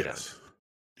for a tight end.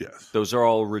 Yes. Those are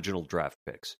all original draft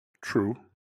picks. True.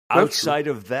 Outside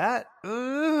of that,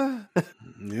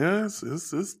 yes,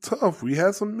 it's tough. We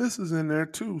had some misses in there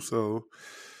too. So,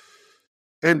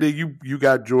 and then you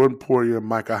got Jordan Poyer and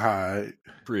Micah Hyde,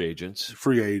 free agents.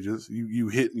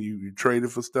 You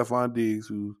traded for Stephon Diggs,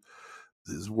 who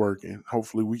is working.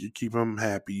 Hopefully, we can keep him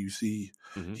happy. You see,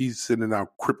 he's sending out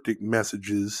cryptic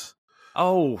messages.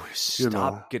 Oh,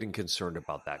 stop getting concerned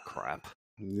about that crap.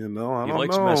 I don't know. He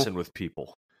likes messing with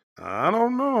people. I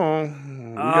don't know.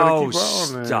 We gotta keep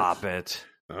on stop it.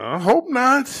 I hope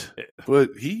not. But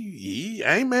he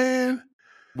hey man.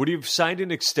 Would he have signed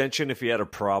an extension if he had a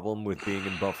problem with being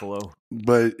in Buffalo?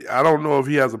 But I don't know if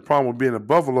he has a problem with being in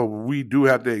Buffalo, but we do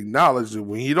have to acknowledge that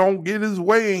when he don't get his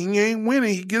way and he ain't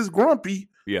winning, he gets grumpy.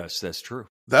 Yes, that's true.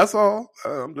 That's all.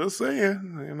 I'm just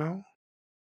saying,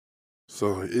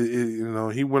 So,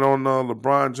 he went on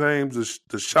LeBron James,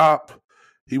 the shop.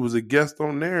 He was a guest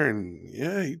on there, and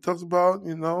he talks about,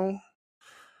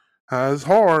 how it's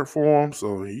hard for him.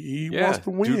 So he wants to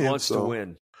win. Dude wants to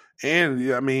win. And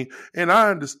and I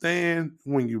understand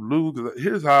when you lose.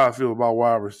 Here's how I feel about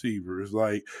wide receivers.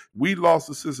 Like, we lost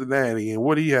to Cincinnati, and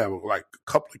what do he have? Like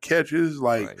a couple of catches.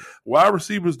 Like, wide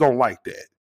receivers don't like that.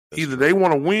 That's either true. They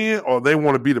want to win or they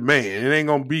want to be the man. It ain't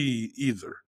gonna be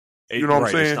either. You know what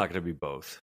I'm saying? It's not gonna be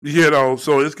both.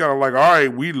 So it's kind of like, all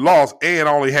right, we lost and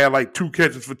only had like 2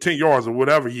 catches for 10 yards or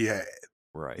whatever he had.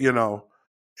 Right.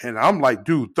 And I'm like,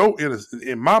 dude,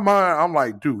 in my mind, I'm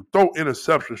like, dude, throw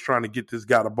interceptions trying to get this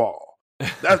guy the ball.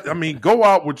 Go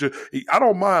out with your. I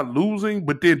don't mind losing,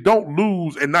 but then don't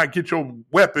lose and not get your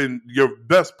weapon, your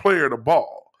best player, the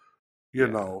ball. You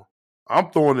know,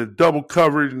 I'm throwing in double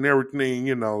coverage and everything.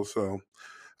 So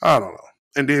I don't know.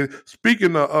 And then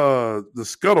speaking of the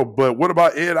scuttlebutt, what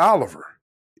about Ed Oliver?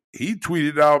 He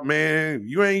tweeted out, "Man,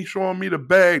 you ain't showing me the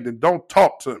bag, then don't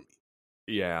talk to me."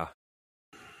 Yeah.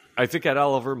 I think Ed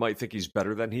Oliver might think he's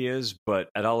better than he is, but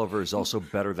Ed Oliver is also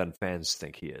better than fans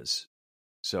think he is.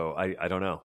 So I don't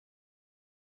know.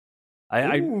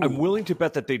 I'm willing to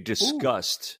bet that they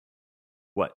discussed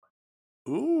what?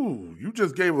 Ooh, you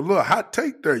just gave a little hot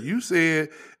take there. You said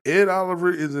Ed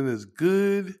Oliver isn't as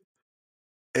good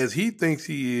as he thinks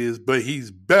he is, but he's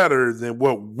better than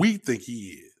what we think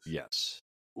he is. Yes.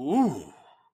 Ooh,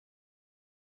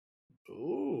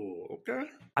 okay.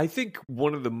 I think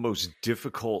one of the most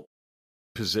difficult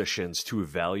positions to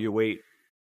evaluate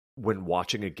when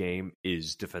watching a game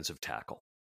is defensive tackle.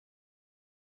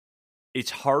 It's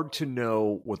hard to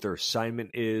know what their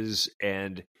assignment is,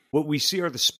 and what we see are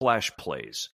the splash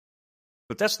plays.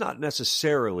 But that's not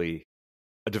necessarily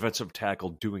a defensive tackle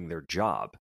doing their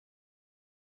job.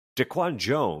 Daquan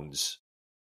Jones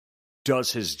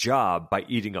does his job by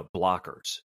eating up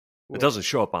blockers. Right. It doesn't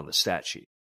show up on the stat sheet.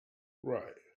 Right.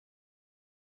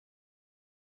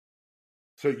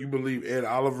 So you believe Ed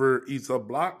Oliver eats up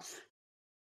blocks?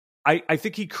 I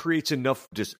think he creates enough.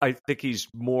 I think he's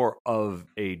more of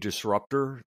a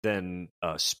disruptor than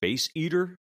a space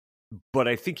eater, but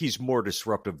I think he's more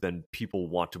disruptive than people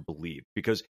want to believe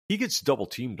because he gets double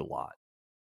teamed a lot.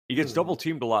 He gets double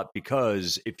teamed a lot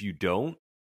because if you don't,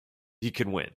 he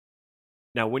can win.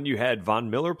 Now, when you had Von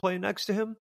Miller playing next to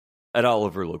him, Ed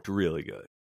Oliver looked really good.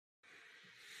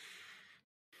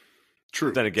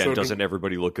 True. Then again, doesn't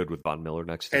everybody look good with Von Miller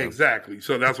next to him? Exactly.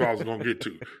 So that's what I was going to get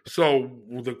to. So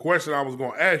the question I was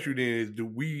going to ask you then is, do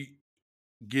we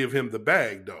give him the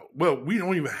bag, though? Well, we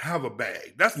don't even have a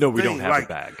bag. That's the thing. We don't have a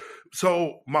bag.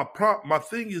 So my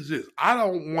thing is this. I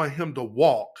don't want him to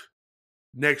walk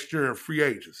next year in free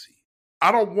agency.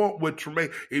 I don't want what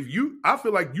Tremaine. I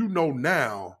feel like you know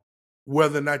now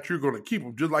whether or not you're going to keep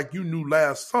him, just like you knew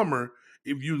last summer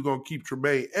if you was going to keep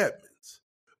Tremaine Edmonds.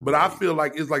 But right. I feel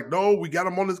like it's like, no, we got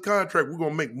him on this contract. We're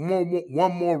going to make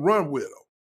one more run with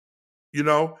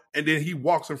him, and then he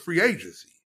walks in free agency.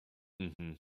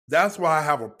 Mm-hmm. That's why I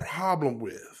have a problem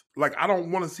with. Like, I don't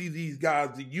want to see these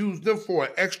guys to use them for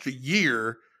an extra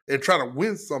year and try to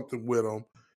win something with them.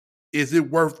 Is it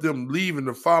worth them leaving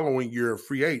the following year of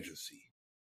free agency?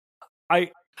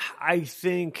 I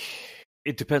think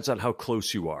it depends on how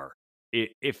close you are.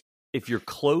 If you're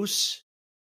close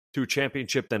to a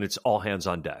championship, then it's all hands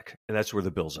on deck, and that's where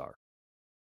the Bills are.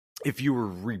 If you were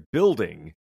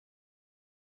rebuilding,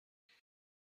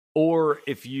 or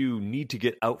if you need to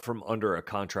get out from under a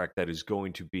contract that is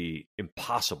going to be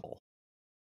impossible,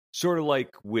 sort of like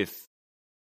with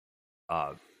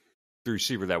the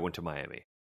receiver that went to Miami.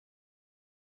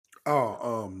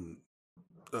 From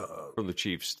the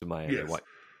Chiefs to Miami. Yes. What?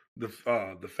 The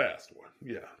fast one.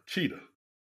 Yeah. Cheetah.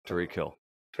 Tyreek Hill.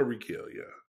 Yeah.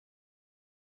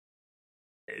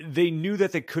 They knew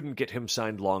that they couldn't get him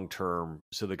signed long term,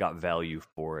 so they got value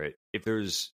for it. If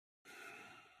there's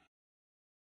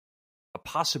a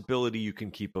possibility you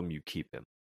can keep him, you keep him.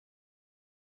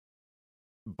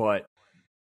 But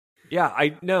yeah,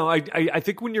 I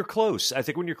think when you're close,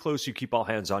 you keep all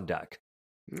hands on deck.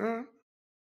 And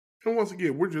once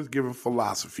again, we're just giving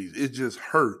philosophies. It just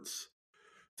hurts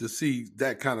to see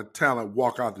that kind of talent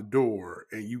walk out the door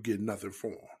and you get nothing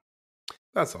for them.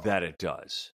 That's all. That it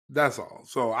does. That's all.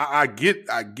 So I get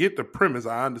the premise.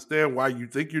 I understand why you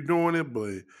think you're doing it,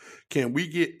 but can we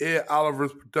get Ed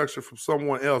Oliver's production from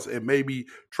someone else and maybe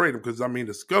trade him? Because, the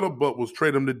scuttlebutt was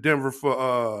trade him to Denver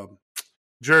for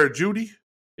Jared Jeudy.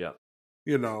 Yeah.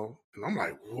 And I'm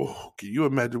like, whoa, can you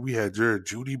imagine we had Jared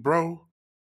Jeudy, bro?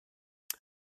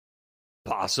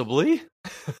 Possibly.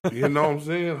 You know what I'm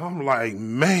saying? I'm like,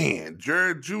 man,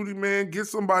 Jared Jeudy, man, get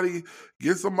somebody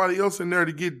else in there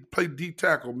to play D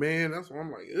tackle, man. That's what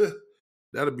I'm like, ugh,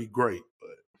 that'd be great.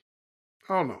 But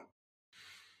I don't know.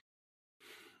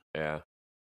 Yeah.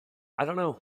 I don't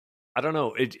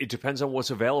know. It depends on what's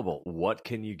available. What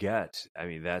can you get?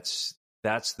 That's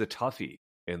the toughie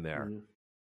in there. Mm-hmm.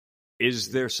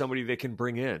 Is there somebody they can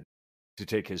bring in to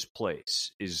take his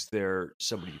place? Is there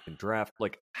somebody you can draft?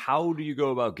 Like, how do you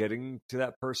go about getting to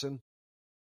that person?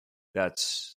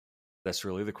 That's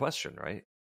really the question, right?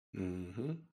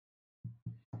 Mm-hmm.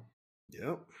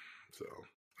 Yep. So,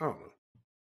 I don't know.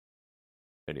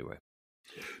 Anyway.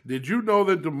 Did you know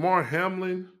that Damar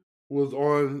Hamlin was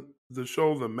on the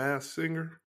show The Masked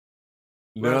Singer?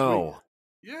 No.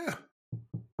 Yeah.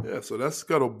 Yeah, so that's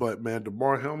scuttlebutt, man.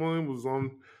 DeMar Hamlin was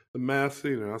on the Masked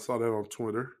Singer. I saw that on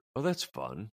Twitter. Oh, that's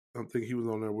fun. I think he was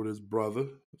on there with his brother.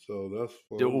 So that's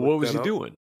fun. What was he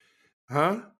doing?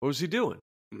 Huh? What was he doing?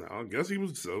 No, I guess he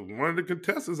was one of the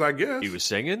contestants, I guess. He was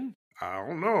singing? I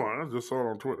don't know. I just saw it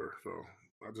on Twitter. So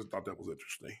I just thought that was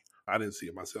interesting. I didn't see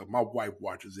it myself. My wife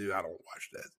watches it. I don't watch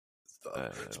that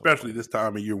stuff. Especially this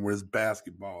time of year when it's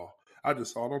basketball. I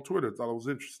just saw it on Twitter. Thought it was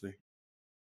interesting.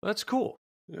 That's cool.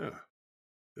 Yeah.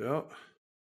 Yeah.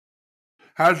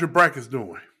 How's your brackets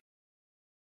doing?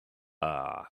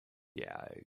 Yeah,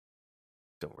 I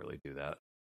don't really do that.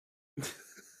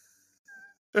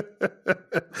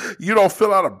 You don't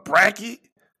fill out a bracket?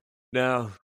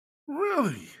 No.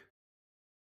 Really?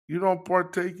 You don't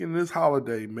partake in this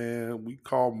holiday, man, we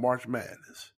call March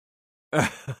Madness?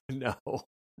 No.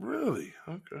 Really?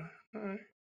 Okay. All right.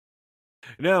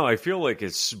 No, I feel like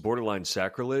it's borderline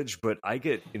sacrilege, but I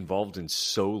get involved in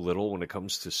so little when it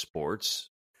comes to sports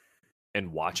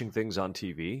and watching things on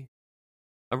TV.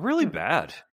 I'm really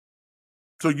bad.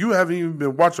 So you haven't even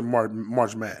been watching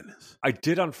March Madness? I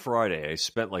did on Friday. I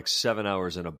spent like 7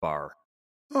 hours in a bar.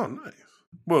 Oh, nice.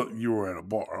 Well, you were at a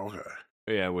bar, okay.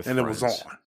 Yeah, with and friends. It was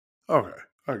on. Okay,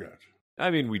 I got you.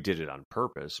 I mean, we did it on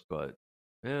purpose, but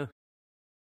yeah.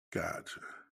 Gotcha.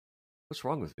 What's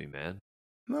wrong with me, man?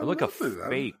 No, I'm like a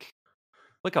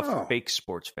fake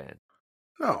sports fan.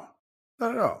 No,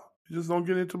 not at all. You just don't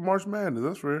get into March Madness.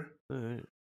 That's fair. All right.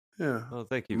 Yeah. Well,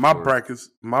 thank you. My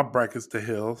brackets to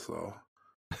hell. So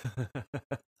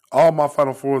all my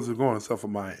Final Fours are going except for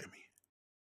Miami.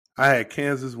 I had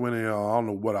Kansas winning it all. I don't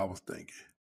know what I was thinking.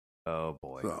 Oh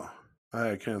boy. So I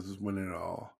had Kansas winning it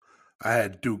all. I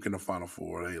had Duke in the Final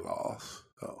Four. They lost.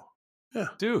 So yeah.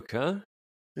 Duke, huh?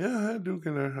 Yeah, I had Duke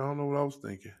in there. I don't know what I was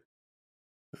thinking.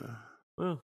 Yeah.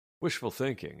 Well, wishful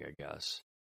thinking, I guess.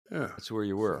 Yeah. That's where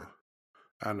you were.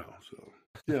 So, I know. So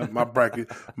yeah, my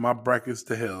bracket's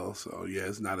to hell. So yeah,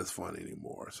 it's not as fun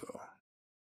anymore. So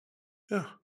yeah.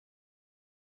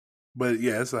 But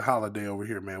yeah, it's a holiday over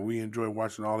here, man. We enjoy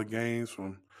watching all the games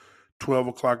from 12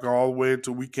 o'clock all the way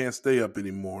until we can't stay up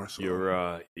anymore.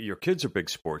 So your kids are big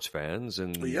sports fans,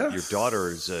 and your daughter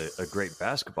is a great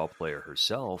basketball player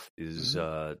herself. Is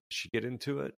she get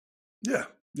into it?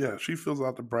 Yeah, she fills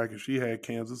out the bracket. She had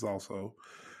Kansas also,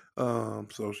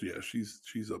 so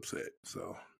she's upset.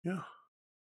 So yeah,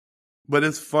 but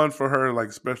it's fun for her, like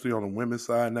especially on the women's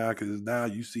side now, because now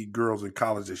you see girls in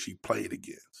college that she played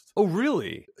against. Oh,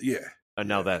 really? Yeah. And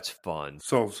now that's fun.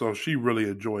 So she really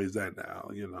enjoys that now,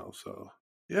 so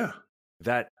yeah.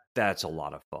 That's a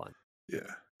lot of fun. Yeah.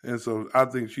 And so I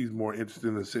think she's more interested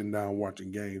in sitting down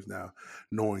watching games now,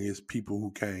 knowing it's people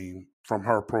who came from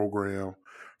her program,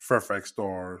 Fairfax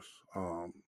Stars,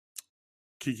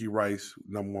 Kiki Rice,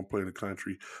 #1 player in the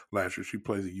country last year. She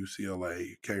plays at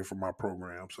UCLA, came from our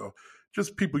program. So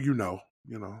just people so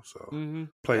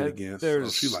played against. So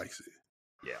she likes it.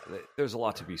 Yeah, there's a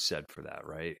lot to be said for that,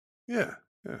 right? Yeah.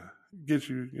 Get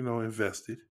you,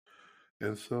 invested.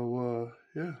 And so,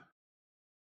 yeah.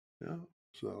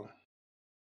 So,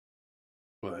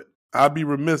 but I'd be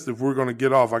remiss if we're going to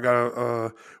get off. I got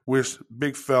to wish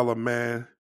big fella, man,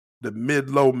 the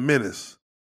mid-low menace,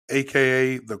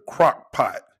 a.k.a. the crock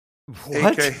pot.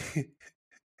 What?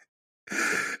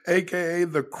 A.k.a.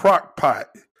 the crock pot.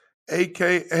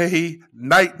 A.k.a.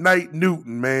 Night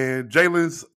Newton, man.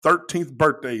 Jalen's 13th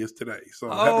birthday is today. So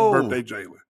happy birthday,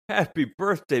 Jalen. Happy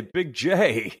birthday, Big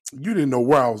J. You didn't know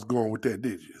where I was going with that,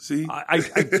 did you? See? I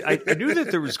knew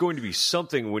that there was going to be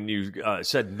something when you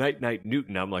said Night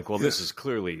Newton. I'm like, well, this is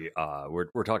clearly,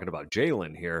 we're talking about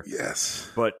Jalen here. Yes.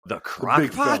 But the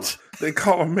crock pot? They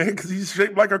call him, man, because he's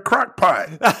shaped like a crock pot.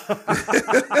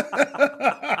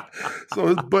 So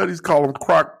his buddies call him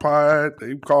crock pot.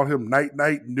 They call him Night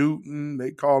Newton.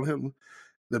 They call him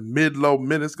the Mid-Low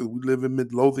Menace because we live in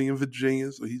Midlothian,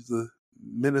 Virginia. So he's the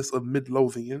menace of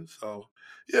Midlothian. So,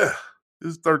 yeah,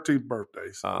 his 13th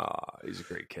birthday. So. He's a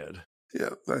great kid. Yeah,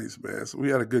 thanks, man. So we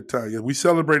had a good time. Yeah, we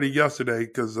celebrated yesterday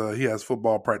because he has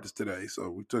football practice today.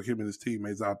 So we took him and his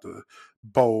teammates out to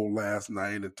bowl last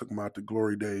night and took him out to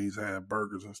Glory Days, had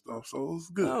burgers and stuff. So it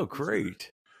was good. Oh,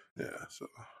 great. Yeah. So.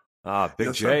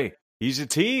 Big J. Sir. He's a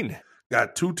teen.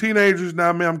 Got 2 teenagers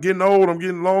now, man. I'm getting old. I'm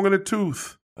getting long in the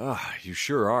tooth. You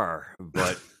sure are.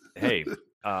 But hey.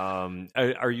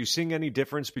 Are you seeing any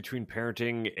difference between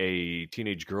parenting a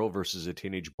teenage girl versus a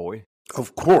teenage boy?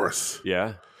 Of course.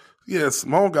 Yeah? Yeah,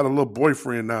 Simone got a little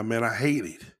boyfriend now, man. I hate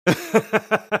it.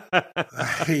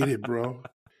 I hate it, bro.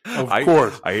 Of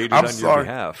course. I hate it on your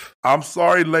behalf. I'm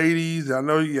sorry, ladies. I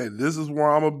know this is where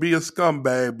I'm going to be a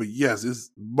scumbag, but yes, it's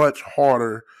much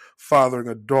harder fathering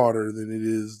a daughter than it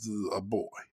is a boy.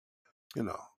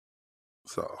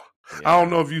 So I don't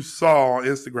know if you saw on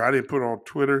Instagram. I didn't put it on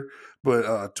Twitter,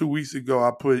 but 2 weeks ago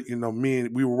I put,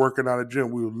 we were working out at the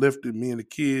gym. We were lifting, me and the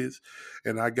kids,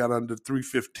 and I got under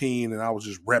 315, and I was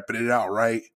just repping it out,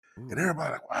 right? And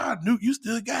everybody like, wow, Newt, you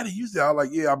still got it. I was like,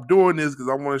 yeah, I'm doing this because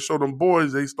I want to show them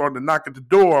boys they starting to knock at the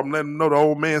door. I'm letting them know the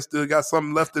old man still got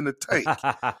something left in the tank,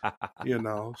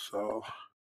 so.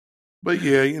 But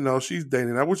yeah, she's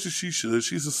dating. I wish she should.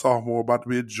 She's a sophomore, about to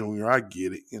be a junior. I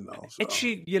get it, So. And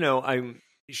she,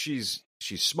 she's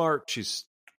smart. She's,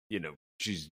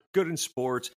 she's good in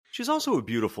sports. She's also a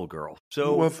beautiful girl.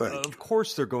 So of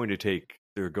course they're going to take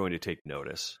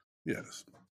notice. Yes,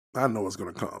 I know it's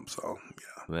going to come. So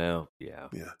yeah. Well, yeah.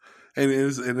 And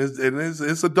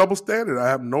it's a double standard. I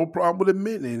have no problem with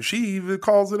admitting it. And she even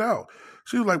calls it out.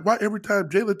 She was like, why every time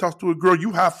Jayla talks to a girl,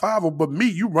 you high five her, but me,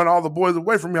 you run all the boys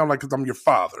away from me? I'm like, because I'm your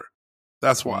father.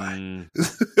 That's why.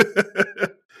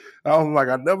 I was like,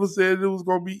 I never said it was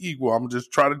going to be equal. I'm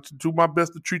just trying to do my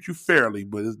best to treat you fairly,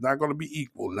 but it's not going to be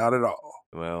equal. Not at all.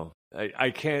 Well, I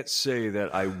can't say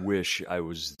that I wish I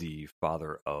was the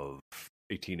father of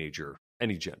a teenager,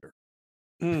 any gender.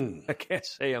 I can't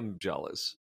say I'm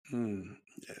jealous.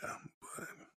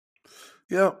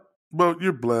 Yeah. But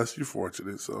you're blessed. You're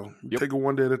fortunate. So you take it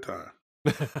one day at a time.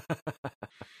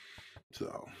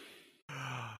 So,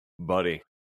 buddy,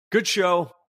 good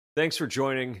show. Thanks for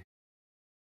joining.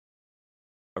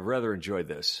 I've rather enjoyed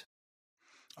this.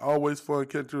 Always fun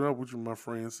catching up with you, my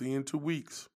friend. See you in 2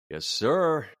 weeks. Yes,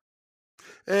 sir.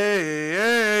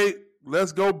 Hey,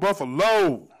 let's go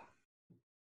Buffalo.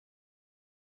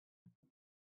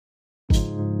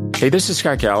 Hey, this is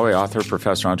Scott Galloway, author,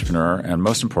 professor, entrepreneur, and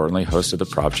most importantly, host of the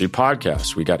Prop G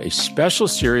podcast. We got a special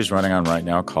series running on right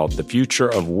now called The Future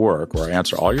of Work, where I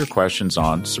answer all your questions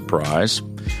on, surprise,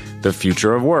 the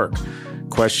future of work.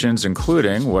 Questions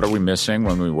including, what are we missing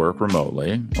when we work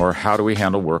remotely? Or how do we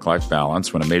handle work-life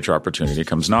balance when a major opportunity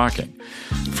comes knocking?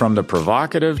 From the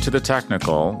provocative to the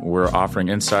technical, we're offering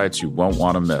insights you won't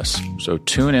want to miss. So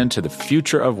tune in to The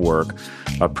Future of Work,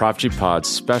 a Prop G Pod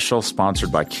special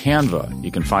sponsored by Canva.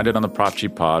 You can find it on the Prop G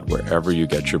Pod wherever you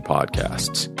get your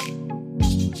podcasts.